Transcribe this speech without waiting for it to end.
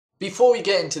Before we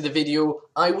get into the video,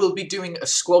 I will be doing a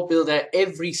squad builder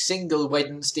every single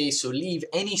Wednesday, so leave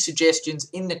any suggestions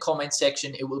in the comment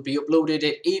section. It will be uploaded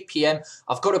at 8 PM.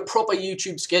 I've got a proper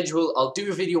YouTube schedule. I'll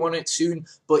do a video on it soon,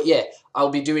 but yeah,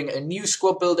 I'll be doing a new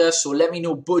squad builder, so let me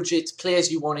know budgets,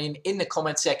 players you want in the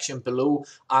comment section below,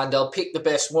 and I'll pick the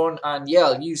best one, and yeah,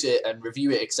 I'll use it and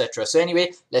review it, etc. So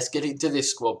anyway, let's get into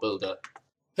this squad builder.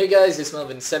 Hey guys, it's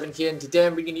Melvin7 here, and today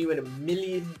I'm bringing you in a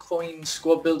million coin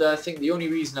squad builder. I think the only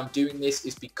reason I'm doing this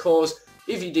is because,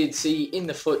 if you did see, in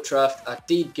the foot draft, I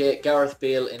did get Gareth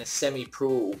Bale in a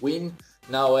semi-pro win.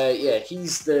 Now, yeah,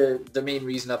 he's the main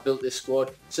reason I built this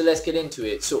squad, so let's get into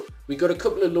it. So, we got a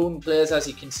couple of loan players, as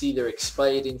you can see, they're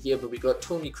expired in here, but we got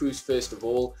Toni Kroos first of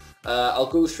all. I'll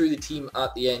go through the team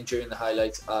at the end during the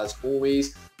highlights, as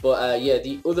always. But yeah,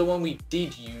 the other one we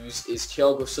did use is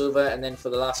Thiago Silva, and then for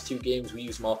the last two games we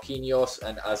used Marquinhos,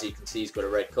 and as you can see he's got a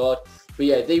red card. But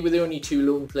yeah, they were the only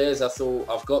two loan players. I thought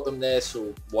I've got them there,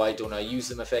 so why don't I use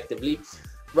them effectively?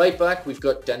 Right back, we've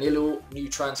got Danilo, new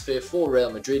transfer for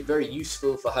Real Madrid, very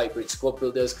useful for hybrid squad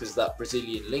builders because of that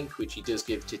Brazilian link which he does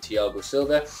give to Thiago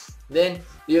Silva. Then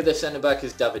the other centre back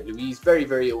is David Luiz,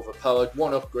 very overpowered,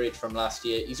 one upgrade from last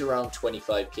year. He's around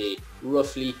 25k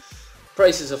roughly.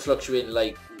 Prices are fluctuating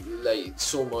like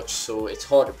so much, so it's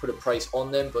hard to put a price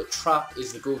on them, but Trapp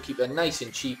is the goalkeeper, nice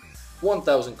and cheap,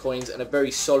 1,000 coins and a very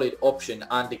solid option,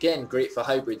 and again great for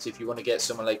hybrids if you want to get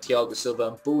someone like Thiago Silva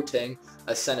and Boateng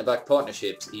as centre-back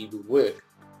partnerships. He would work.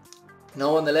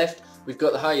 Now on the left we've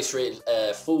got the highest rated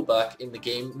fullback in the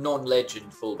game,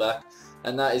 non-legend fullback,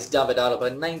 and that is David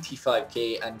Alaba,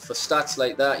 95k, and for stats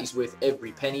like that he's worth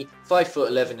every penny.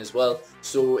 5'11" as well,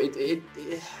 so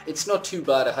it's not too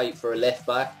bad a height for a left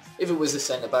back. If it was a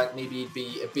centre back maybe he'd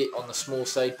be a bit on the small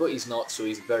side, but he's not, so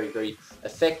he's very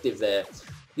effective there.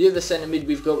 The other centre mid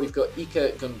we've got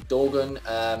Ika Gundogan,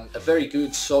 a very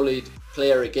good solid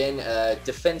player again.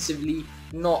 Defensively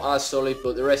not as solid,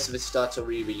 but the rest of his stats are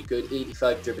really good.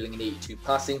 85 dribbling and 82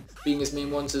 passing being his main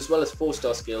ones, as well as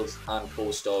 4-star skills and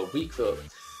 4-star weak foot.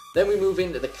 Then we move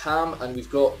into the cam and we've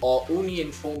got our only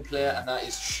informed player, and that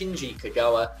is Shinji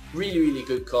Kagawa. Really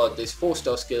good card. There's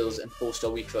 4-star skills and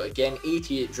 4-star weak foot again,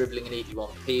 88 dribbling and 81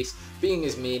 pace being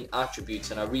his main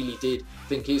attributes, and I really did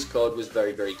think his card was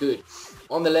very good.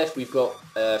 On the left we've got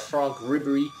Frank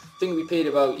Ribery. I think we paid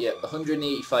about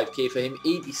 185k for him,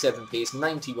 87 pace,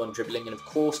 91 dribbling, and of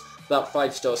course that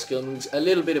 5-star skill moves, a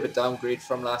little bit of a downgrade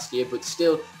from last year, but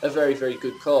still a very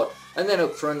good card. And then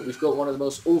up front we've got one of the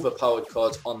most overpowered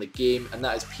cards on the game, and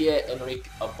that is Ribery and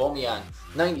Aubameyang,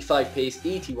 95 pace,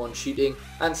 81 shooting,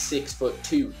 and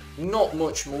 6'2". Not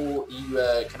much more you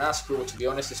can ask for, to be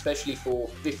honest, especially for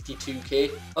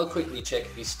 52k. I'll quickly check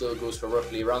if he still goes for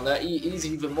roughly around that. He's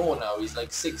even more now, he's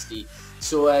like 60.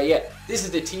 So yeah, this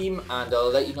is the team, and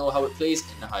I'll let you know how it plays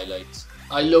in the highlights.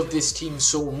 I love this team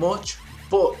so much,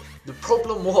 but the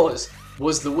problem was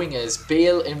the wingers,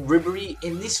 Bale and Ribery.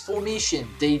 In this formation,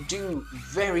 they do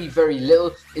very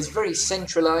little. It's very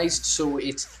centralised, so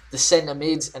it's the centre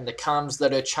mids and the cams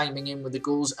that are chiming in with the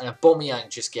goals, and Aubameyang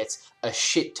just gets a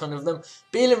shit ton of them.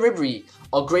 Bale and Ribery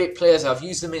are great players. I've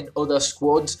used them in other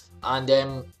squads,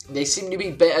 and they seem to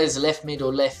be better as left mid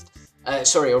or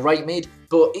right mid,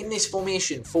 but in this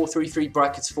formation, 4-3-3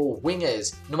 brackets for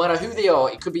wingers, no matter who they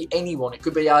are, it could be anyone, it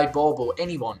could be Bob or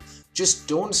anyone, just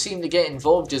don't seem to get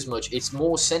involved as much. It's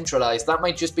more centralised. That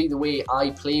might just be the way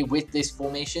I play with this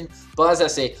formation, but as I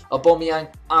say,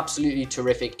 Aubameyang, absolutely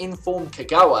terrific. Informed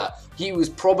Kagawa, he was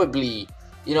probably,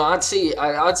 you know, I'd say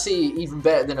even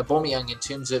better than Aubameyang in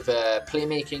terms of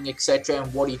playmaking, etc.,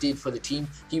 and what he did for the team.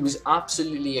 He was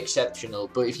absolutely exceptional.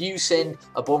 But if you send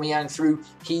Aubameyang through,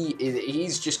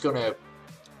 he's just gonna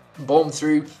bomb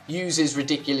through, use his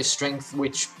ridiculous strength,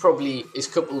 which probably is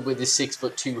coupled with his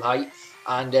 6'2" height,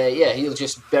 and yeah, he'll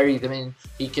just bury them in.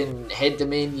 He can head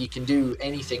them in. He can do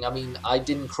anything. I mean, I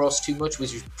didn't cross too much,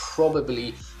 which is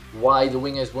probably why the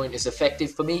wingers weren't as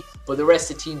effective for me, but the rest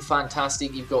of the team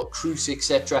fantastic. You've got Kroos,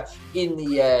 etc. in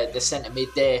the centre mid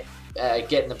there,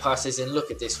 getting the passes, and look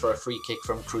at this for a free kick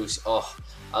from Kroos. Oh,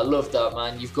 I love that,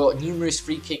 man. You've got numerous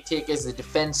free kick takers, the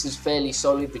defence is fairly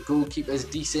solid, the goalkeeper is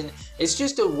decent. It's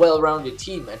just a well-rounded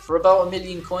team, and for about a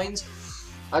million coins,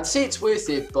 I'd say it's worth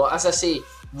it. But as I say,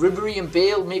 Ribery and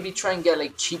Bale, maybe try and get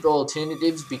like cheaper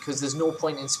alternatives, because there's no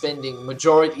point in spending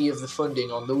majority of the funding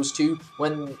on those two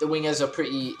when the wingers are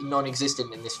pretty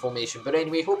non-existent in this formation. But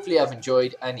anyway, hopefully I've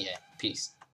enjoyed, and yeah, peace.